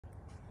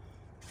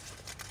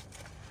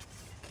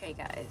Okay,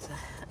 guys,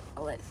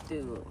 let's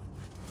do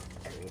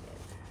a reading.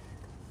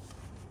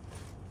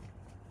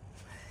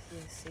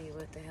 Let's see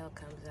what the hell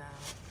comes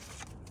out.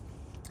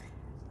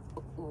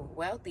 Ooh,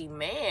 wealthy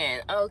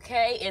man.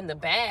 Okay, in the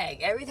bag.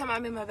 Every time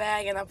I'm in my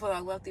bag and I pull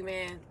out wealthy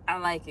man, I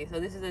like it. So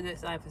this is a good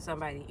sign for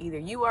somebody. Either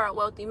you are a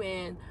wealthy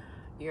man,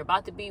 you're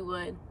about to be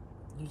one,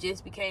 you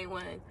just became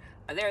one,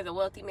 or there's a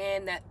wealthy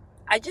man that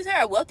I just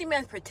heard a wealthy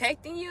man's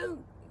protecting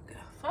you.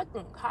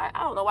 Fucking high.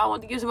 I don't know why I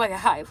want to give somebody a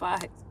high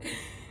five.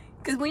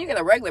 Because when you got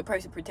a regular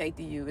person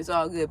protecting you, it's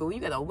all good. But when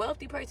you got a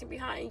wealthy person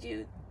behind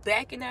you,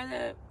 backing that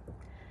up,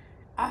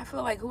 I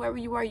feel like whoever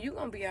you are, you're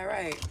going to be all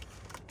right.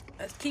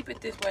 Let's keep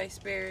it this way,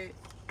 Spirit.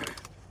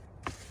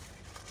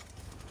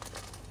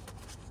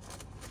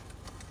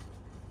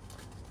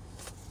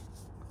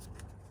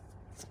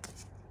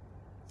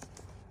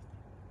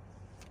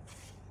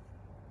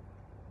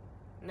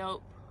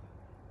 Nope.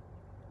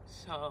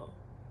 So,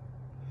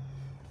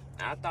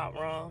 I thought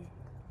wrong.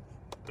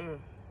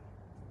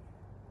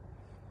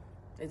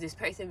 Is this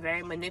person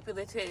very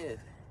manipulative?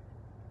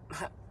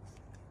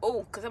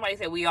 Oh, because somebody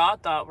said we all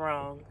thought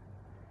wrong.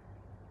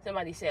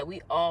 Somebody said we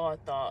all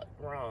thought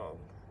wrong.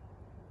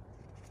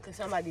 Because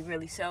somebody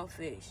really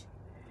selfish.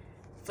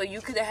 So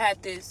you could have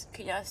had this,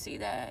 can y'all see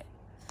that?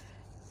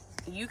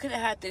 You could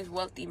have had this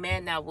wealthy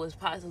man that was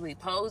possibly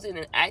posing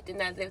and acting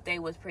as if they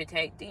was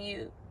protecting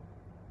you.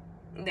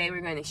 They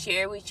were going to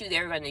share with you. They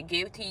were going to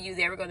give to you.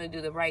 They were going to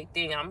do the right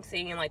thing. I'm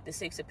seeing like the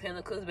Six of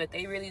Pentacles, but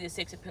they really the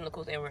Six of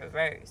Pentacles in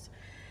reverse.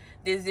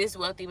 This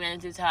wealthy man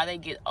is how they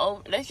get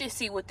over. Let's just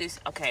see what this,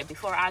 okay,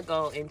 before I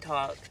go and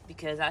talk,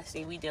 because I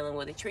see we dealing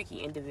with a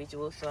tricky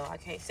individual, so I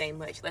can't say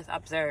much. Let's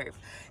observe.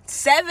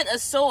 Seven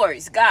of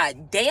Swords.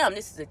 God damn,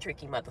 this is a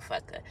tricky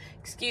motherfucker.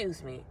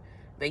 Excuse me.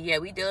 But yeah,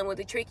 we dealing with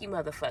a tricky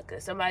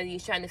motherfucker. Somebody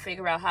is trying to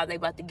figure out how they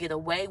about to get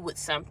away with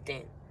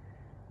something.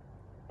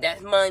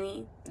 That's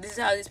money. This is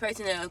how this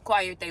person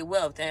acquired their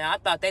wealth, and I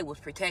thought they was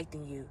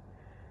protecting you.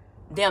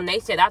 Damn, they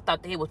said I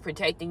thought they was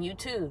protecting you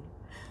too.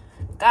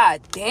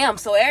 God damn,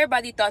 so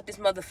everybody thought this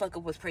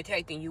motherfucker was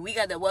protecting you. We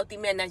got a wealthy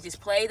man that just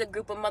played a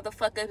group of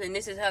motherfuckers, and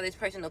this is how this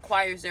person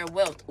acquires their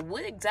wealth.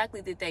 What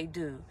exactly did they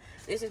do?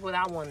 This is what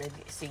I want to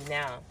see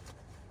now.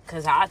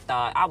 Because I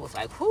thought, I was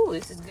like, whew,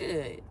 this is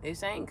good.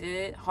 This ain't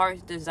good.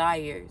 Heart's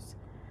desires.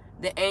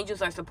 The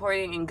angels are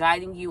supporting and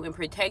guiding you and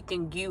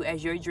protecting you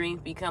as your dreams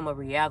become a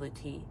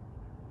reality.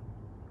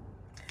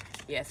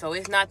 Yeah, so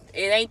it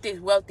ain't this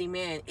wealthy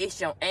man.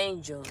 It's your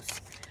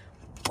angels.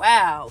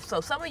 Wow,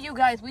 so some of you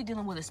guys, we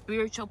dealing with a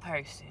spiritual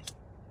person.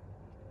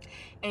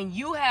 And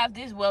you have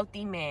this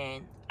wealthy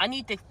man. I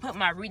need to put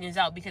my readings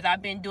out because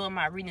I've been doing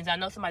my readings. I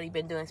know somebody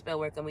been doing spell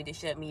work on me to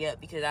shut me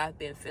up because I've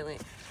been feeling,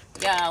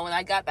 yeah, when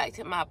I got back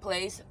to my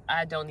place,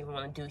 I don't even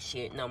want to do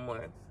shit no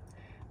more.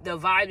 The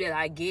vibe that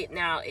I get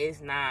now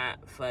is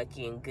not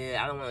fucking good.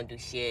 I don't want to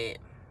do shit.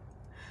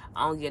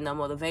 I don't get no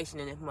motivation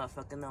in this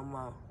motherfucker no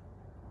more.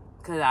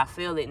 Because I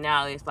feel it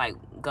now. It's like,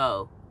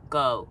 go,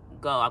 go,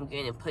 go. I'm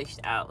getting pushed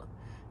out.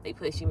 They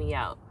pushing me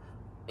out.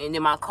 And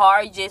then my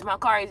car is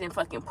in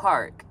fucking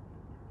park.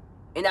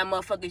 And that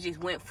motherfucker just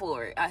went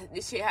for it.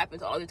 This shit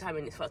happens all the time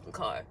in this fucking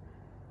car.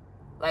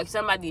 Like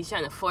somebody's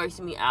trying to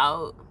force me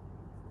out.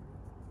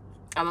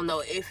 I don't know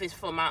if it's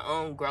for my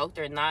own growth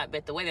or not.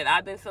 But the way that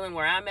I've been feeling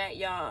where I'm at,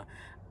 y'all,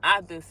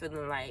 I've been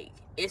feeling like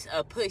it's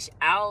a push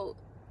out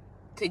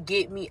to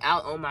get me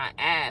out on my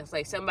ass.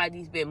 Like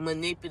somebody's been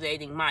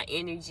manipulating my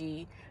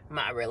energy,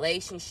 my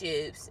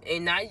relationships,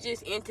 and not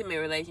just intimate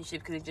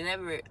relationships, because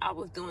I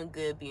was doing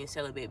good being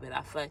celibate, but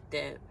I fucked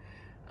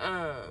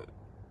up.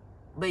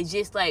 But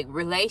just like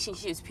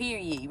relationships,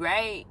 period,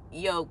 right?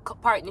 Yo,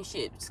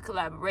 partnerships,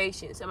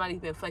 collaboration. Somebody's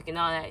been fucking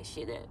all that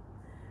shit up.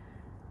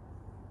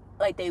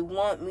 Like they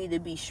want me to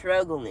be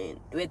struggling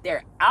with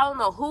I don't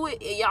know who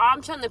it is, y'all. I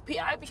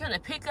be trying to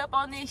pick up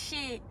on this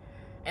shit,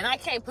 and I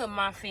can't put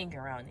my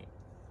finger on it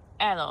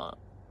at all.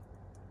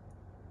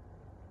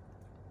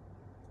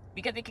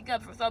 Because it can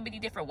come from so many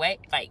different ways,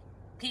 like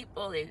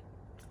people.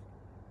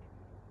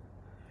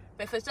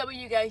 But for some of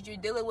you guys, you're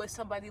dealing with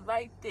somebody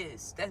like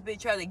this that's been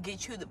trying to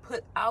get you to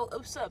put out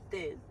of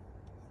something.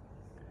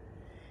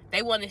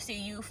 They want to see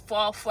you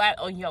fall flat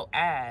on your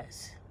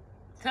ass.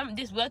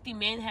 This wealthy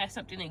man has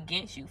something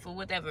against you for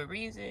whatever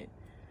reason.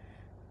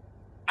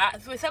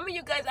 For some of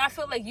you guys, I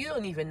feel like you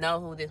don't even know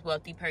who this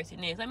wealthy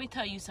person is. Let me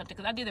tell you something,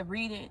 because I did a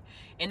reading,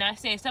 and I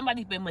said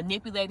somebody's been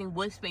manipulating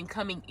what's been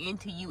coming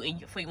into you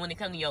when it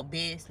comes to your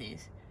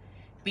business,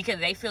 because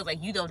they feel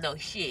like you don't know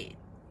shit.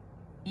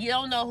 You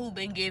don't know who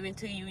been giving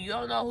to you. You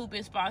don't know who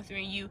been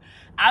sponsoring you.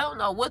 I don't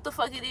know what the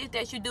fuck it is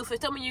that you do. For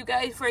some of you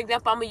guys, for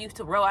example, I'm going to use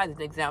tarot as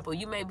an example.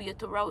 You may be a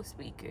tarot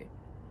speaker.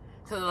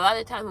 So a lot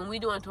of times when we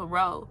doing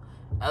tarot,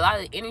 a lot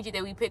of the energy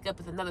that we pick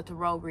up is another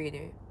tarot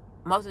reader.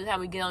 Most of the time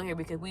we get on here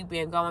because we've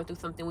been going through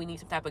something. We need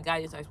some type of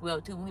guidance as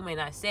well, too. We may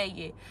not say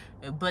it,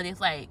 but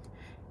it's like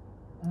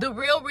the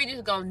real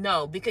reader's going to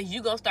know, because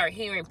you're going to start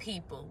hearing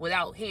people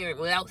without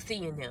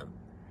seeing them.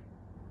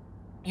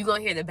 You're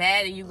going to hear the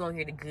bad and you're going to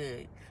hear the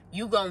good.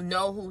 You're going to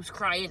know who's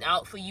crying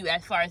out for you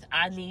as far as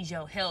I need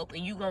your help,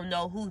 and you're going to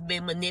know who's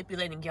been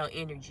manipulating your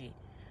energy.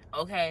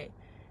 okay?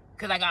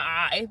 Because, like,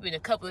 it's been a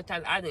couple of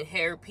times I done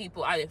heard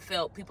people, I done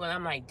felt people, and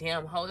I'm like,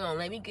 damn, hold on,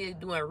 let me get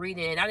doing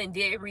reading. And I done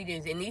did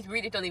readings, and these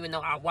readers don't even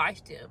know I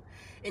watched them.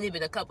 And it's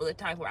been a couple of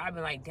times where I've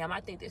been like, damn, I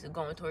think this is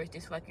going towards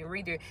this fucking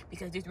reader,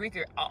 because this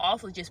reader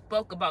also just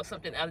spoke about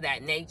something of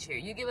that nature.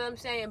 You get what I'm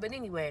saying? But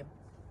anyway,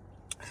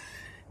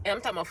 and I'm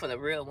talking about for the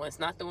real ones,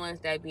 not the ones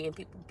that be in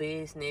people's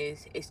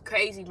business. It's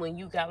crazy when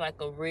you got like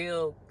a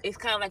real, it's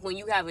kind of like when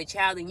you have a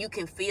child and you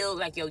can feel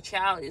like your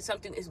child is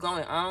something is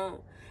going on,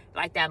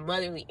 like that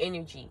motherly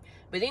energy.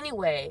 But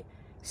anyway,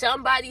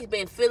 somebody's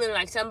been feeling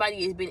like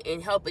somebody has been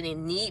in help and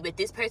in need, but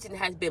this person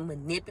has been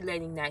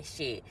manipulating that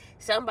shit.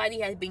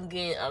 Somebody has been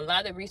getting a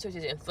lot of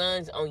resources and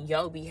funds on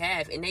your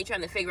behalf, and they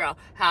trying to figure out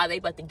how they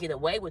about to get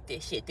away with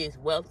this shit. This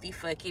wealthy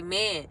fucking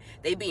man,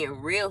 they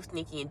being real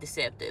sneaky and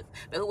deceptive.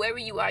 But whoever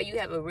you are, you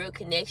have a real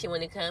connection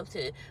when it comes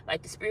to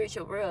like the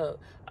spiritual world.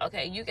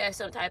 Okay, you got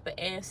some type of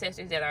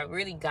ancestors that are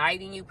really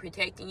guiding you,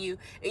 protecting you,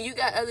 and you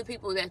got other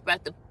people that's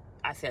about to,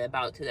 I said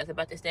about to, that's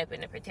about to step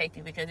in and protect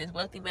you, because this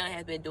wealthy man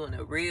has been doing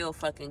a real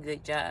fucking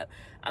good job.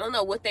 I don't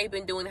know what they've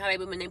been doing, how they've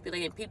been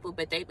manipulating people,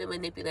 but they've been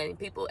manipulating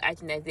people,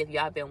 acting as if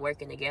y'all been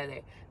working together,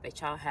 but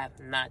y'all have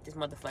not. This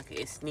motherfucker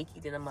is sneaky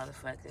than a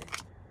motherfucker.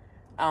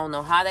 I don't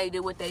know how they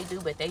do what they do,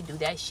 but they do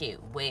that shit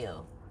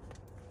well.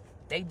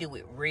 They do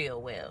it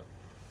real well.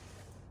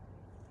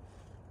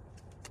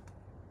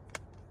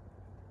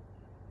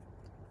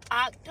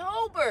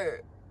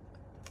 October.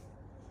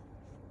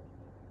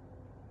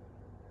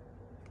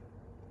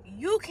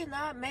 You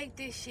cannot make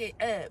this shit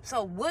up.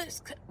 So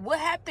what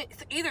happened?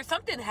 Either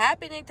something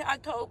happened into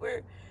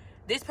October,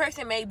 this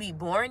person may be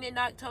born in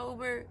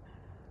October,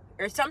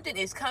 or something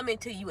is coming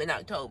to you in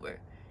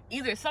October.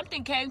 Either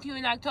something came to you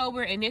in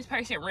October and this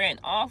person ran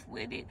off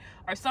with it,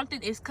 or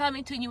something is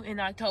coming to you in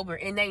October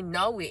and they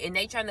know it, and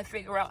they trying to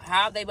figure out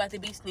how they about to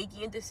be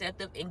sneaky and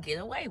deceptive and get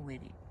away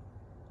with it.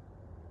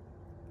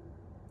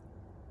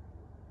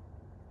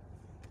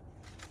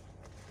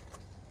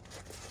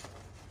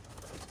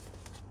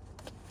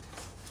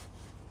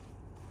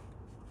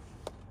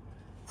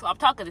 So I'm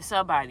talking to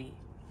somebody.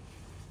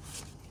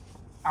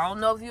 I don't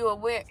know if you're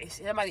aware.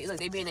 Somebody, look,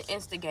 they being an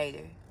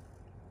instigator.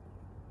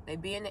 They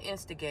being an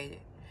instigator.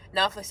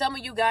 Now, for some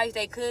of you guys,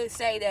 they could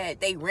say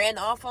that they ran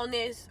off on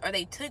this, or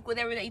they took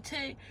whatever they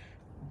took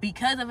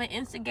because of an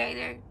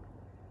instigator.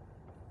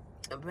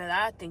 But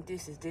I think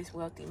this is this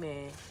wealthy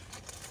man.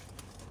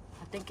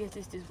 I think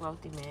it's this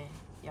wealthy man,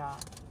 y'all.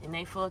 And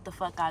they fooled the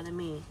fuck out of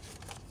me.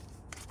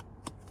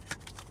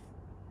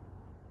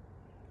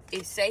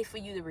 It's safe for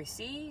you to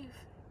receive.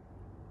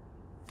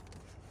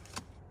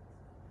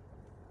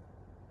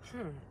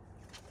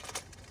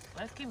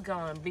 Let's keep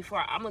going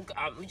before I'm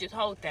just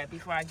hold that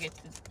before I get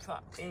to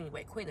talk.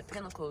 Anyway, Queen of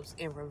Pentacles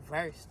in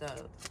reverse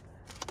though.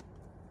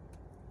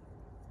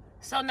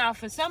 So now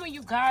for some of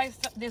you guys,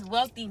 this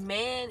wealthy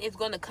man is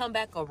going to come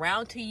back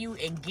around to you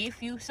and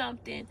give you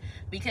something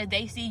because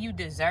they see you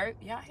deserve.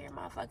 Y'all hear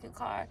my fucking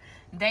car?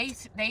 They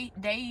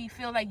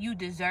feel like you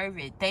deserve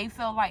it. They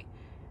feel like,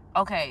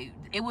 okay,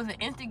 it was an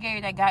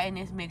instigator that got in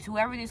this mix.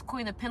 Whoever this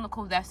Queen of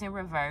Pentacles that's in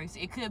reverse,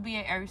 it could be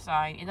an earth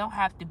sign. It don't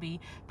have to be,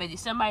 but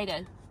it's somebody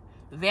that's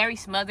very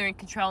smothering,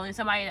 controlling.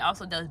 Somebody that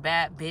also does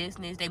bad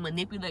business. They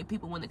manipulate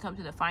people when it comes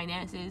to the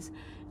finances.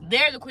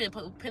 They're the Queen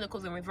of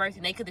Pentacles in reverse,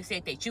 and they could have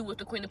said that you was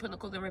the Queen of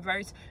Pentacles in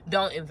reverse.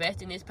 Don't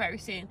invest in this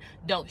person.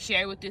 Don't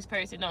share with this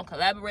person. Don't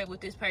collaborate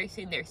with this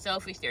person. They're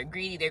selfish. They're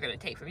greedy. They're going to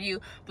take from you.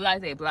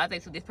 Blase,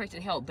 blase. So this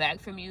person held back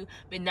from you,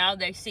 but now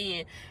they're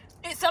seeing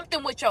it's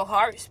something with your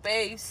heart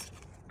space.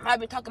 I've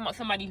been talking about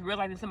somebody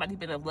realizing somebody's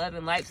been in love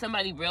and life.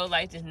 Somebody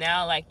realizes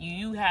now, like,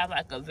 you have,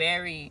 like, a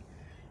very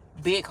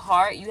big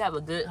heart. You have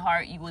a good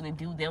heart. You wouldn't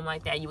do them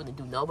like that. You wouldn't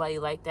do nobody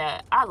like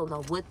that. I don't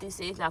know what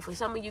this is. Now, for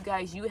some of you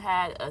guys, you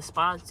had a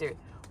sponsor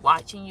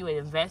watching you, an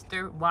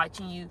investor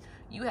watching you.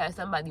 You had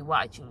somebody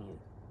watching you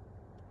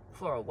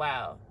for a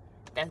while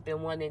that's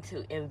been wanting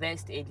to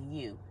invest in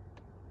you.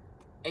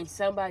 And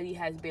somebody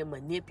has been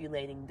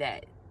manipulating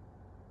that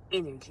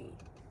energy.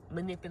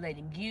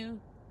 Manipulating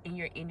you and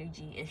your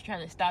energy, and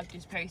trying to stop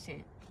this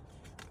person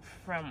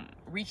from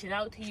reaching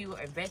out to you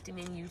or investing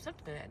in you,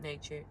 something of that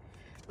nature.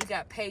 We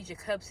got Page of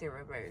Cups in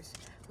reverse.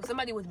 So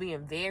somebody was being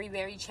very,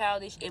 very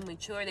childish,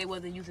 immature. They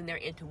wasn't using their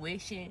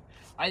intuition.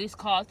 Or this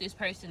caused this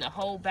person to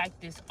hold back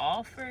this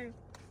offer.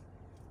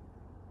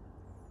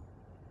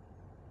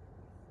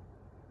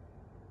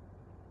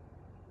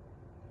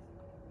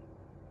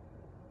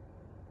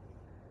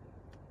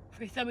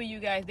 For some of you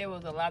guys, there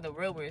was a lot of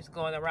rumors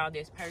going around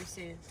this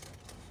person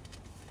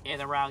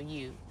and around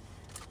you.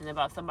 And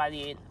about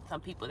somebody and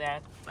some people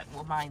that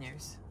were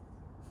minors.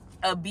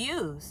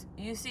 Abuse.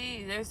 You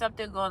see, there's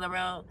something going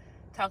around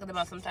talking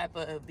about some type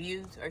of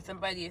abuse, or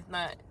somebody is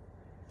not.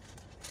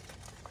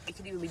 It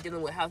could even be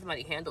dealing with how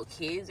somebody handled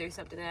kids or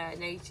something of that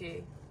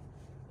nature.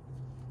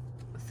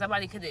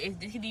 Somebody could have.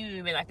 This could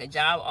even be like a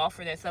job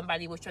offer that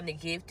somebody was trying to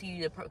give to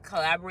you to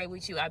collaborate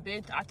with you. I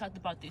talked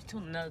about this too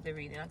in another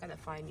reading. I gotta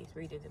find these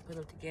readings and put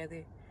them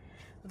together.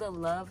 The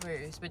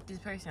lovers, but this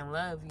person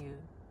loves you.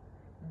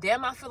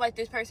 damn, I feel like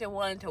this person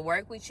wanted to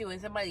work with you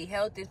and somebody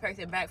held this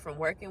person back from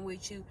working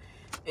with you,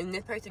 and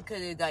this person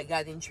could have like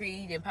got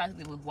intrigued and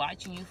possibly was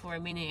watching you for a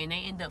minute, and they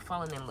end up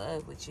falling in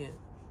love with you.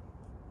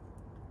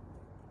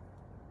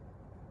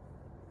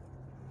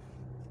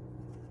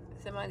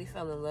 Somebody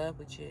fell in love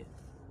with you.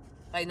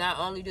 Like, not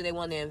only do they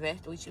want to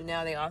invest with you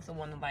now, they also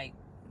want to, like,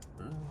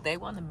 they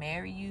want to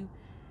marry you.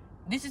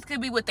 This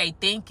could be what they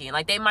thinking.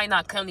 Like, they might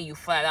not come to you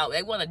flat out.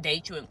 They want to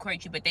date you and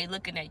court you, but they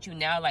looking at you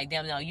now like,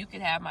 damn, no, you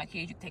can have my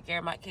kids. You can take care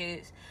of my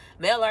kids,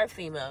 male or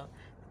female.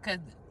 Because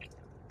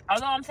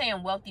although I'm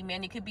saying wealthy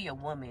man, it could be a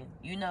woman,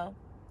 you know.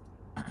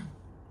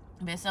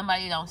 But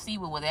somebody don't see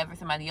with whatever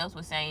somebody else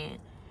was saying.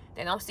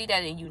 They don't see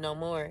that in you no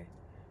more.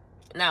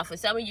 Now, for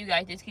some of you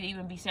guys, this could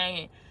even be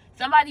saying,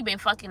 somebody been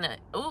fucking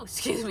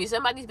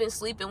somebody's been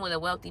sleeping with a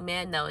wealthy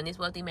man, though, and this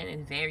wealthy man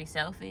is very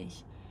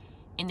selfish,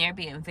 and they're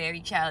being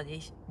very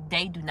childish.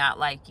 They do not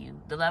like you.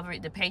 The lover,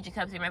 the Page of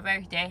Cups in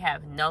reverse, they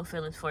have no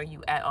feelings for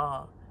you at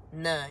all.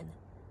 None.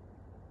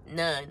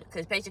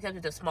 Because Page of Cups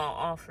is a small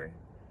offer.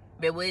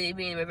 But with it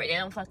being reverse, they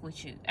don't fuck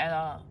with you at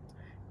all.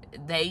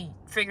 They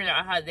figuring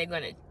out how they're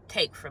going to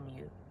take from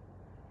you.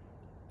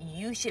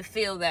 You should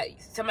feel that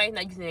somebody's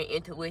not using their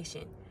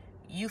intuition.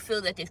 You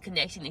feel that this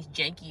connection is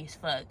janky as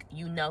fuck.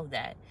 You know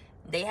that.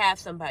 They have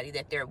somebody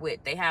that they're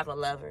with. They have a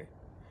lover.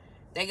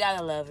 They got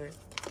a lover.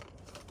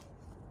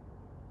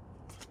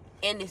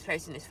 And this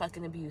person is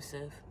fucking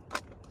abusive.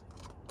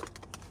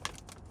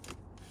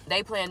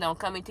 They plan on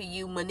coming to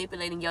you,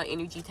 manipulating your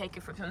energy,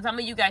 taking from some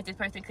of you guys. This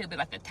person could be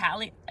like a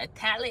talent.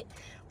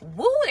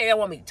 Woo, they don't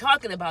want me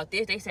talking about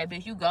this. They said,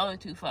 bitch, you going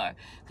too far.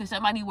 Because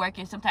somebody work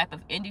in some type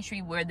of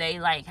industry where they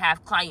like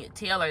have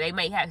clientele, or they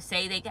may have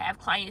say they have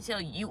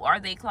clientele. You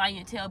are their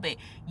clientele, but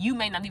you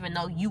may not even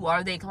know you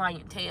are their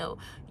clientele.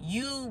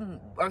 You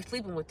are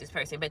sleeping with this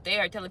person, but they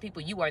are telling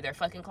people you are their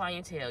fucking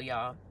clientele,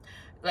 y'all.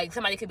 Like,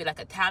 somebody could be like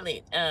a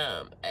talent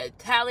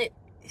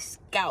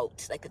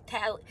scout, like a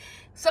talent.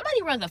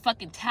 Somebody runs a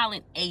fucking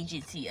talent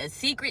agency, a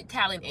secret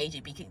talent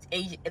agent, because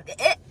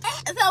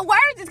the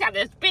words just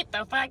gotta spit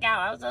the fuck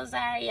out. I'm so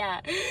sorry,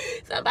 y'all.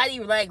 Somebody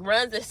like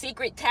runs a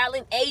secret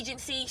talent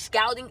agency,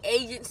 scouting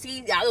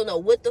agency. I don't know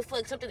what the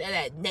fuck, something of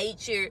that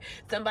nature.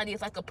 Somebody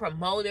is like a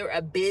promoter,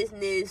 a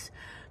business,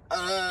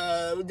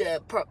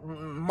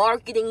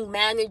 marketing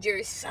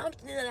manager,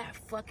 something of that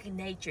fucking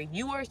nature.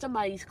 You are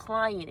somebody's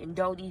client and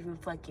don't even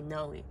fucking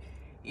know it.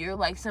 You're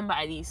like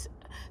somebody is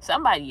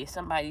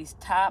somebody's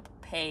top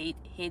paid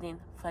hidden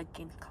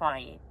fucking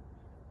client.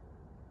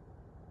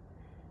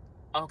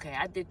 Okay,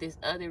 I did this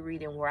other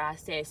reading where I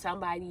said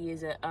somebody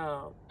is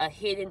a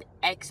hidden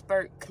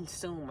expert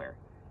consumer,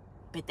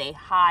 but they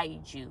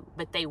hide you,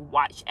 but they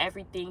watch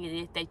everything it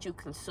is that you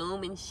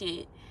consume and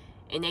shit.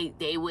 And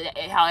they would,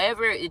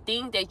 however, the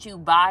thing that you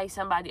buy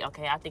somebody,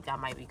 okay, I think I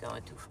might be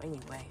going too far.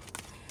 Anyway,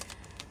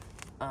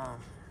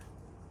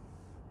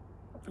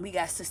 we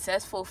got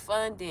successful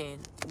funding.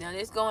 Now,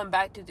 this going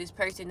back to this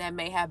person that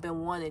may have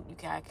been wanted.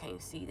 I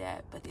can't see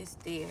that, but it's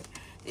there.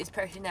 This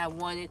person that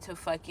wanted to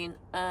fucking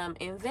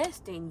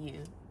invest in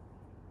you.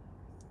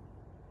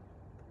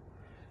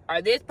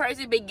 Or this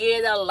person been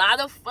getting a lot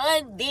of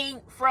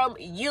funding from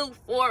you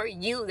for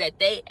you that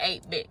they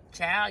ain't been.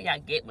 Child, y'all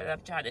get what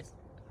I'm trying to...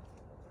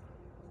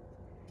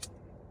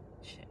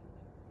 Shit.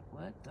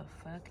 What the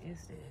fuck is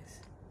this?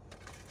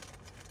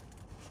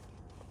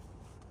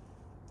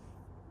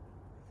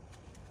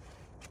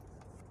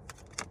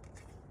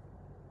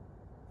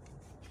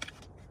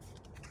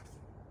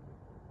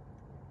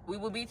 We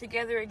will be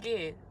together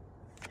again.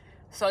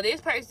 So this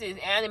person is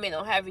adamant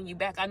on having you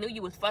back. I knew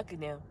you was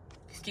fucking them.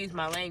 Excuse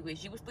my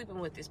language. You was sleeping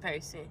with this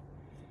person.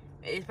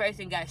 And this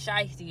person got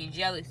shysty and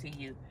jealous of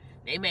you.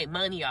 They made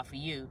money off of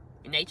you.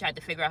 And they tried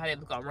to figure out how they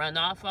was going to run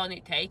off on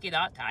it, take it,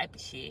 all type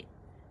of shit.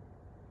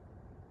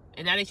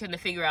 And now they trying to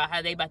figure out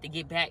how they about to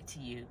get back to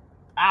you.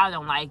 I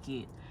don't like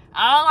it.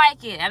 I don't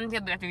like it. I'm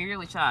going to be real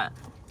with y'all.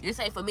 This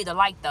ain't for me to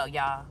like, though,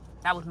 y'all.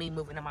 That was me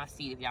moving in my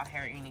seat. If y'all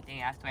heard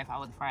anything, I swear if I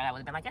wasn't fired, I would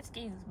have been like,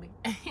 excuse me.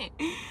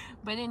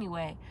 But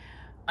anyway,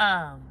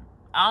 I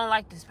don't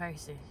like this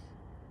person.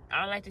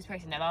 I don't like this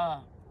person at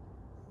all.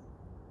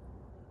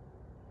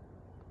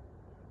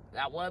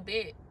 Not one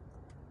bit.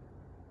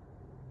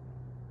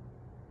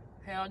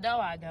 Hell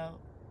no, I don't.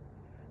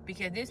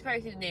 Because this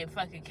person then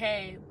fucking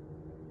came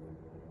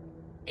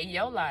in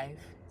your life.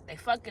 They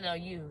fucking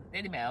on you.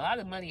 They made a lot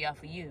of money off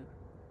of you.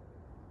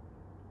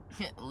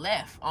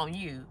 Left on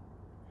you.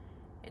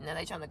 And now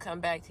they trying to come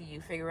back to you,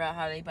 figure out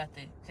how they about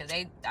to, because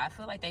I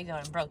feel like they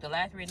going broke. The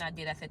last reading I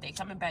did, I said they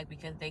coming back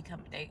because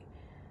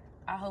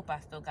I hope I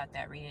still got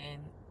that reading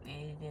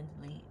and it didn't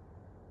delete.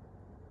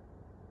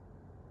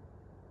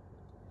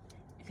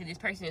 Because this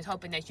person is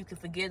hoping that you can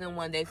forgive them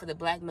one day for the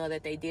blackmail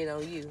that they did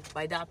on you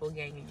by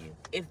doppelganging you.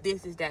 If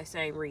this is that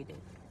same reading.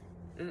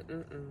 That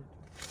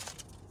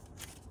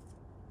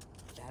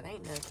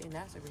ain't nothing.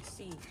 That's a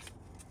receipt.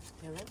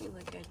 Now let me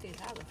look at this.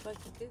 How the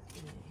fuck did this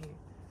get in here?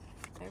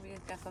 Maybe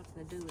it's got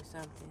something to do with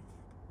something.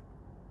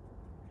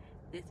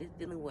 This is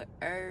dealing with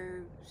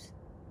herbs,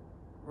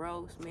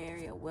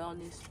 rosemary, a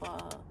wellness spa,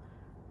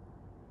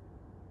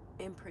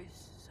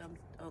 Empress,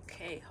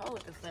 okay,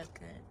 hold the fuck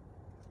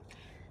up.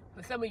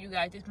 For some of you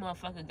guys, this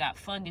motherfucker got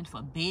funding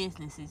for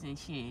businesses and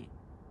shit.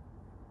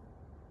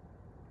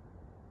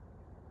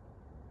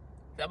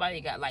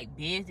 Somebody got like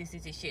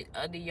businesses and shit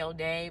under your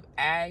name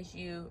as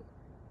you.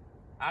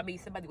 I mean,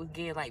 somebody was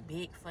getting like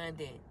big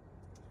funding.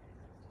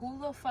 Who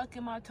the fuck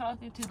am I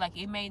talking to? Like,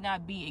 it may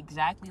not be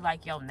exactly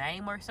like your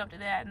name or something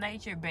of that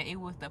nature, but it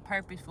was the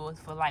purpose for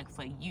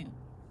you.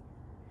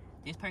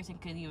 This person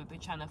could even been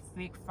trying to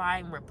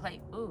find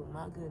oh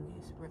my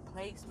goodness,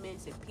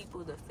 replacements and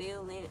people to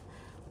fill in.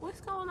 What's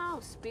going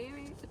on,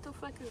 Spirit? What the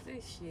fuck is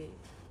this shit?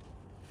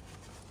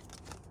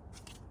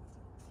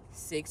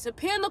 Six of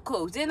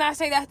Pentacles. Didn't I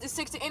say that's the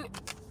Six of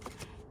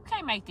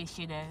Can't make this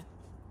shit up.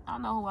 I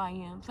know who I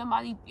am.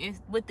 Somebody is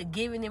with the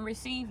giving and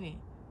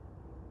receiving.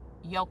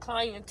 Your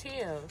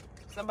clientele.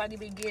 Somebody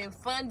be getting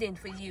funding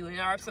for you, and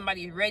or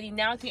somebody is ready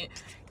now to.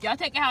 Y'all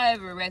take it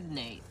however it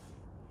resonates.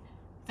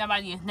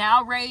 Somebody is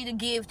now ready to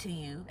give to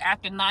you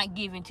after not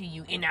giving to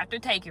you and after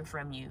taking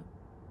from you.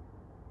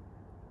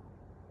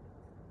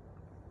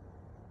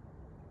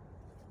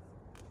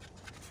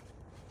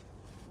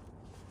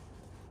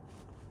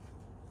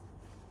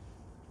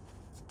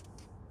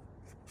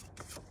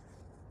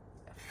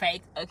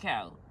 Fake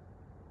account.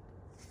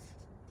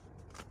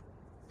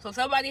 So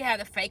somebody had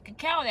a fake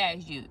account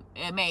as you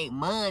and made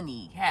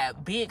money,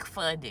 had big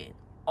funding,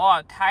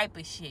 all type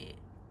of shit.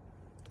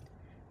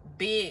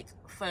 Big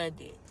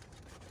funding.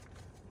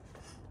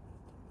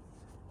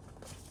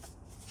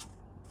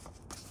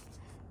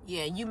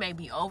 Yeah, you may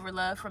be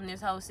overloved from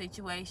this whole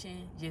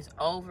situation, just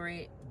over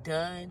it,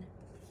 done.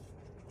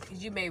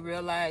 Because you may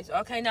realize,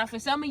 okay, now for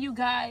some of you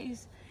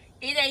guys,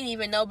 it ain't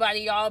even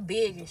nobody all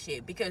big and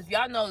shit. Because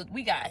y'all know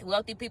we got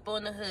wealthy people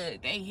in the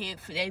hood.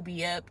 They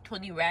be up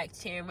 20 racks,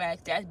 10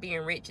 racks. That's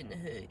being rich in the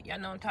hood. Y'all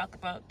know what I'm talking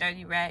about,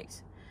 30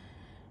 racks.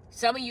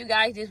 Some of you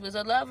guys, this was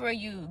a lover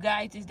you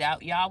guys just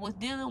out y'all was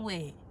dealing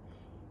with.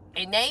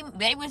 And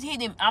they was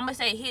hitting, I'm going to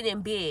say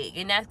hitting big.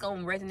 And that's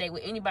going to resonate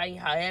with anybody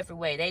however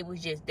way. They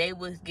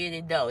was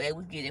getting dough. They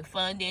was getting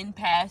funding,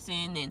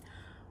 passing, and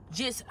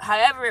just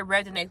however it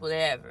resonates,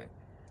 whatever.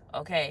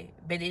 Okay,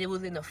 but it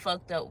was in a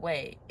fucked up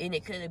way, and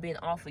it could have been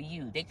off of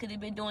you. They could have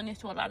been doing this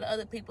to a lot of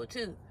other people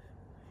too.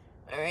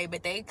 All right,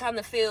 but they kind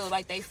of feel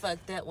like they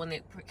fucked up when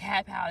it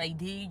happened, how they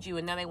did you,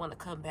 and now they want to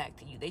come back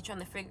to you. They trying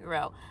to figure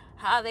out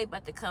how they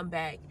about to come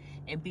back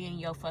and be in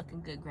your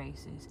fucking good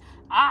graces.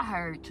 I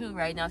heard too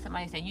right now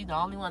somebody said you the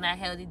only one that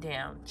held it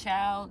down.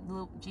 Child,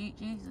 little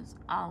Jesus,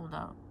 I don't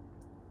know.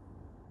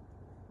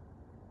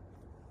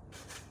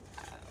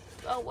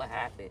 Oh, what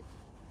happened?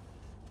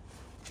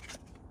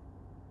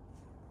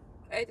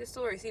 Hey, the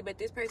story. See, but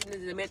this person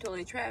is in a mental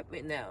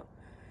entrapment now.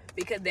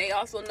 Because they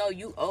also know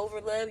you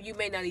overlove. You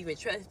may not even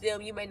trust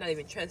them. You may not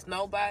even trust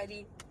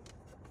nobody.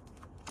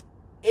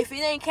 If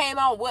it ain't came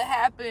out what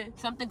happened,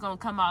 something gonna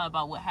come out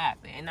about what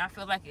happened. And I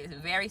feel like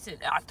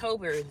it's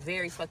October is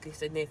very fucking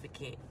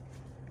significant.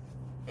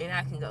 And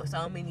I can go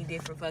so many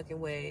different fucking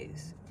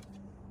ways.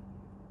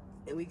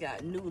 And we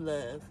got new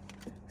love.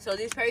 So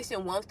this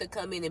person wants to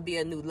come in and be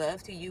a new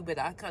love to you, but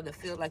I kind of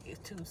feel like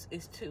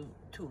it's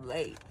too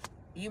late.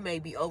 You may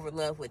be over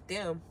love with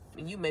them,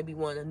 and you may be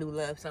wanting a new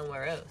love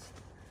somewhere else.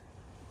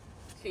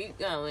 Keep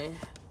going.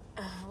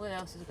 What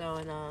else is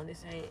going on?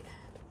 This ain't...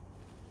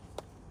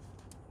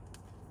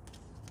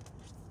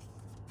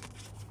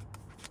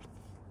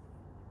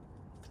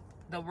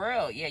 The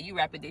world. Yeah, you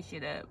wrapping this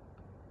shit up.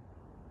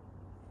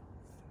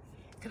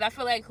 Because I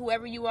feel like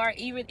whoever you are,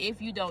 even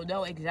if you don't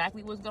know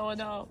exactly what's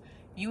going on,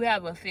 you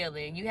have a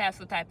feeling. You have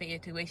some type of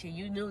intuition.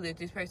 You knew that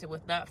this person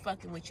was not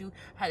fucking with you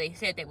how they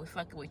said they was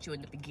fucking with you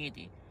in the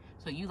beginning.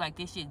 So you like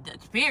this shit done.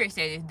 Spirit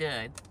said it's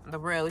done. The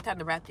world, it's time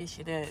to wrap this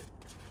shit up.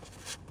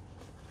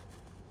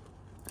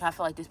 I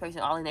feel like this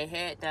person all in their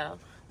head now,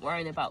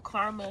 worrying about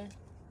karma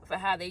for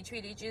how they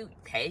treated you.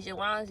 Page of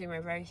Wands in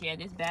reverse. Yeah,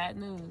 this bad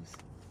news.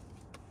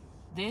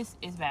 This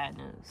is bad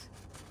news.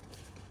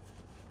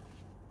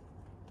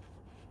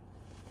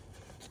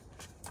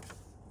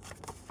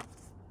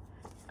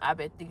 I've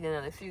been thinking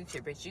of the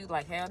future, but you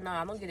like, hell no,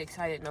 I don't get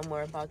excited no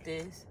more about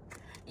this.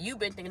 You've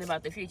been thinking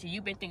about the future.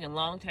 You've been thinking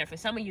long term. For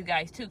some of you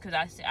guys too, because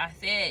I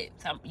said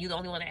you're the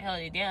only one that held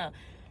it down.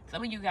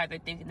 Some of you guys are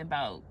thinking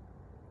about,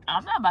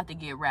 I'm not about to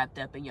get wrapped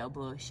up in your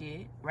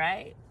bullshit,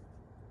 right?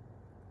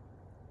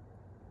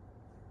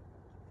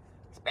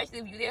 Especially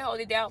if you didn't hold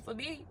it down for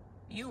me.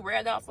 You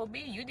ran off for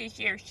me. You didn't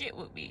share shit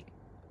with me.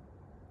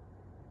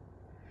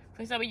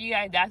 For some of you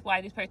guys, that's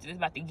why this person is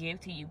about to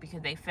give to you,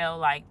 because they feel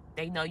like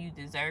they know you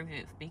deserve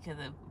it because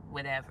of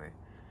whatever.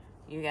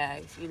 You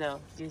guys, you know,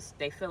 just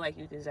they feel like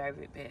you deserve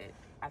it, but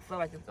I feel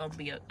like it's gonna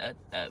be a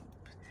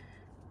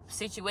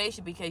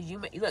situation because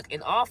you look,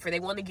 an offer.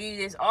 They want to give you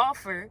this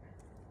offer,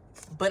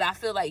 but I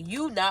feel like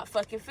you not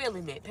fucking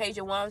feeling it. Page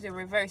of Wands in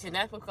reverse, and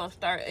that's what's gonna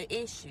start an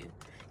issue.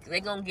 They're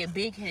gonna get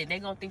big headed. They're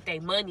gonna think their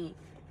money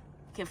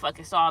can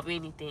fucking solve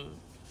anything.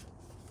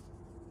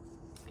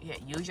 Yeah,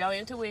 use your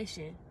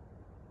intuition.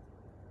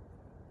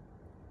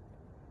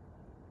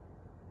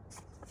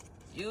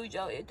 Use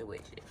your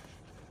intuition.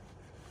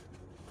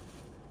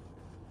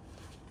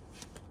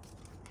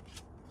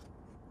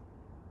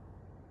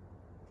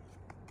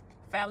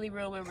 Family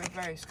room in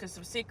reverse. Because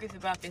some secrets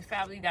about this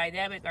family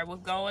dynamic or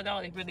what's going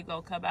on is really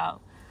going to come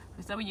out.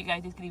 For some of you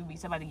guys, this could even be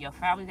somebody in your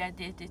family that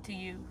did this to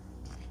you.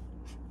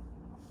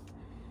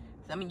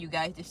 Some of you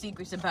guys, the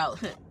secrets about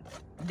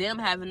them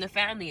having the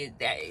family is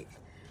that.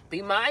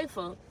 Be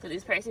mindful, because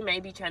this person may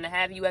be trying to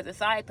have you as a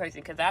side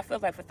person. Because I feel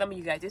like for some of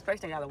you guys, this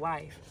person got a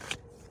wife.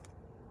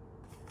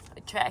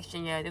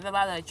 Attraction, yeah. There's a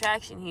lot of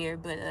attraction here,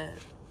 but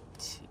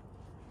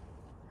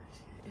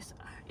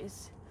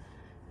it's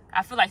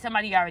I feel like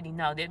somebody already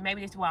know that.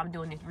 Maybe this is why I'm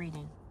doing this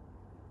reading.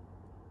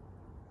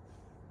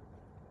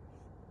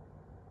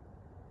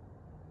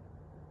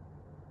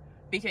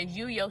 Because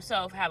you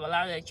yourself have a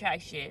lot of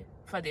attraction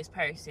for this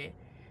person.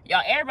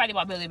 Y'all, everybody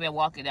about really been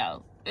walking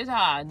out. It's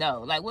how I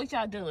know. Like, what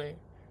y'all doing?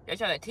 Y'all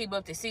trying to team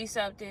up to see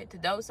something, to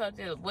know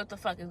something? What the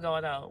fuck is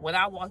going on? When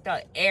I walked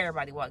out,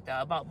 everybody walked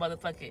out. About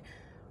motherfucking,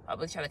 I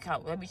was trying to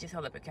count. Let me just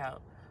hold up and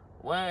count.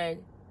 1,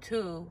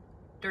 2,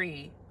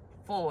 3,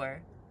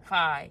 4,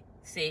 5,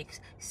 6,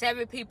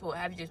 7 people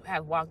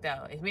have walked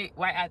out. It's me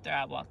right after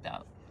I walked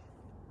out.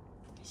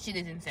 Shit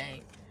is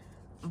insane.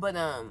 But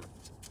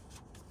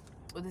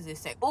what does it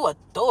say? Oh,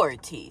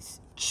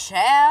 authorities.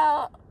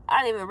 Child.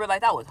 I didn't even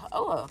realize that was,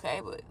 oh,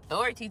 okay, but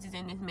authorities is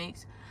in this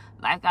mix.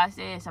 Like I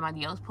said,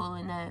 somebody else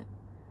pulling up.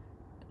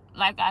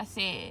 Like I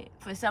said,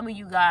 for some of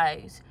you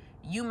guys,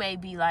 you may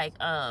be like,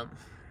 how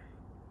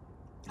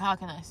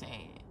can I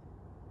say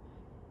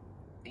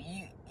it?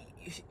 You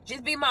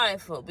just be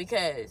mindful,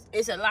 because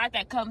it's a lot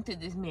that come to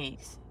this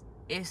mix.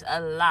 It's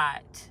a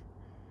lot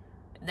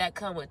that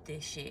come with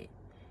this shit.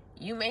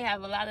 You may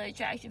have a lot of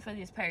attraction for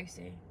this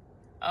person.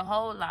 A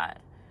whole lot.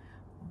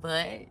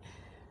 But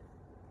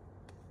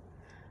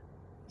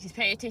just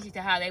pay attention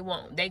to how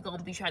they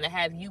gonna be trying to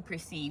have you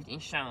perceived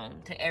and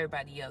shown to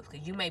everybody else.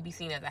 Because you may be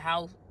seen as a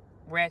house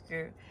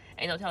wrecker.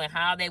 Ain't no telling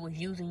how they was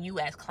using you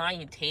as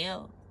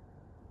clientele.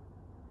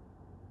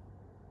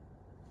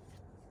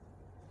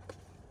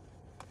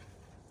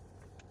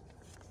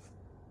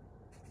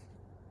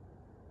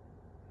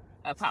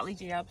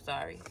 Apology, I'm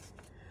sorry.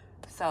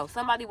 So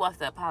somebody wants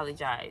to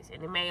apologize,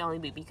 and it may only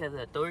be because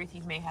the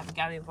authorities may have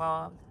got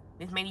involved.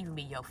 This may even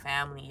be your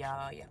family,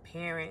 y'all, your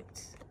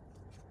parents.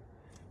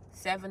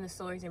 7 of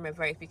Swords in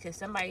reverse, because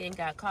somebody ain't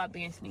got caught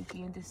being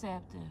sneaky and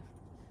deceptive.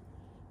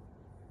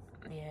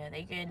 Yeah,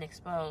 they getting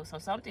exposed. So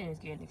something is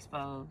getting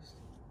exposed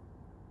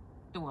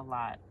through a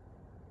lot.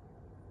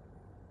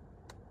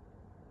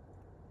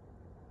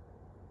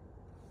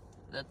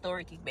 The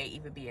authorities may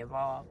even be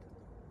involved.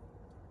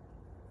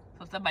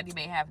 So somebody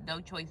may have no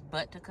choice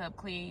but to come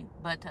clean,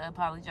 but to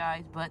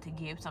apologize, but to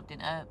give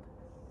something up.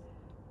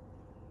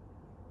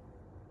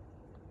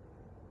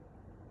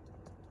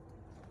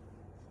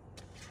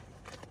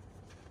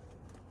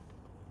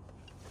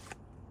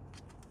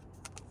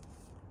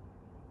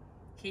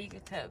 King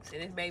of Cups,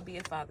 and this may be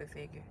a father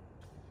figure.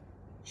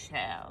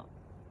 Child.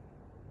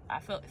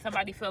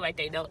 Somebody feel like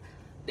they know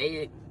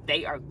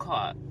they are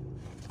caught.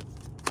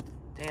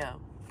 Damn.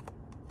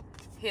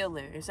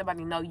 Healer. And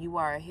somebody know you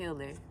are a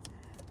healer.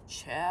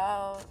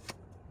 Child.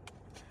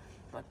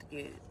 About to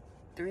get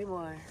 3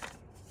 more.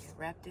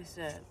 Wrap this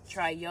up.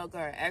 Try yoga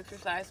or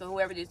exercise. So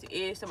whoever this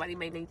is, somebody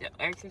may need to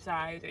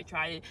exercise or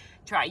try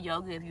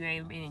yoga if you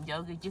ain't been in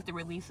yoga, just to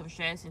release some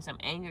stress and some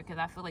anger, because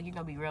I feel like you're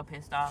gonna be real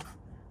pissed off.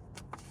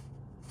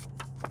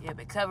 Yeah,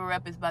 but cover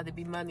up is about to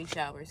be money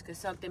showers, because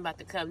something about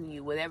to come to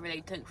you, whatever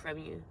they took from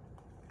you.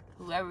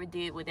 Whoever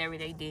did whatever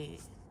they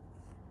did.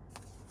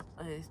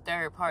 It's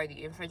third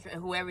party. And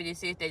whoever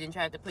this is, they didn't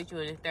try to put you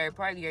in a third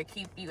party or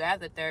keep you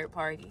as a third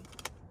party.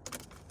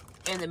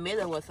 In the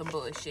middle of some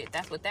bullshit.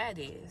 That's what that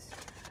is.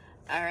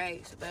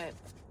 Alright, so, but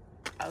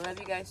I love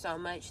you guys so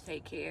much.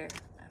 Take care.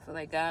 I feel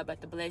like God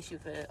about to bless you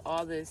for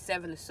all the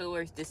 7 of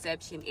Swords,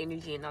 deception,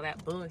 energy, and all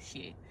that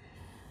bullshit.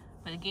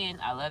 But again,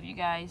 I love you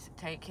guys.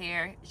 Take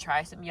care.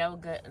 Try some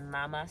yoga, and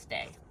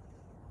namaste.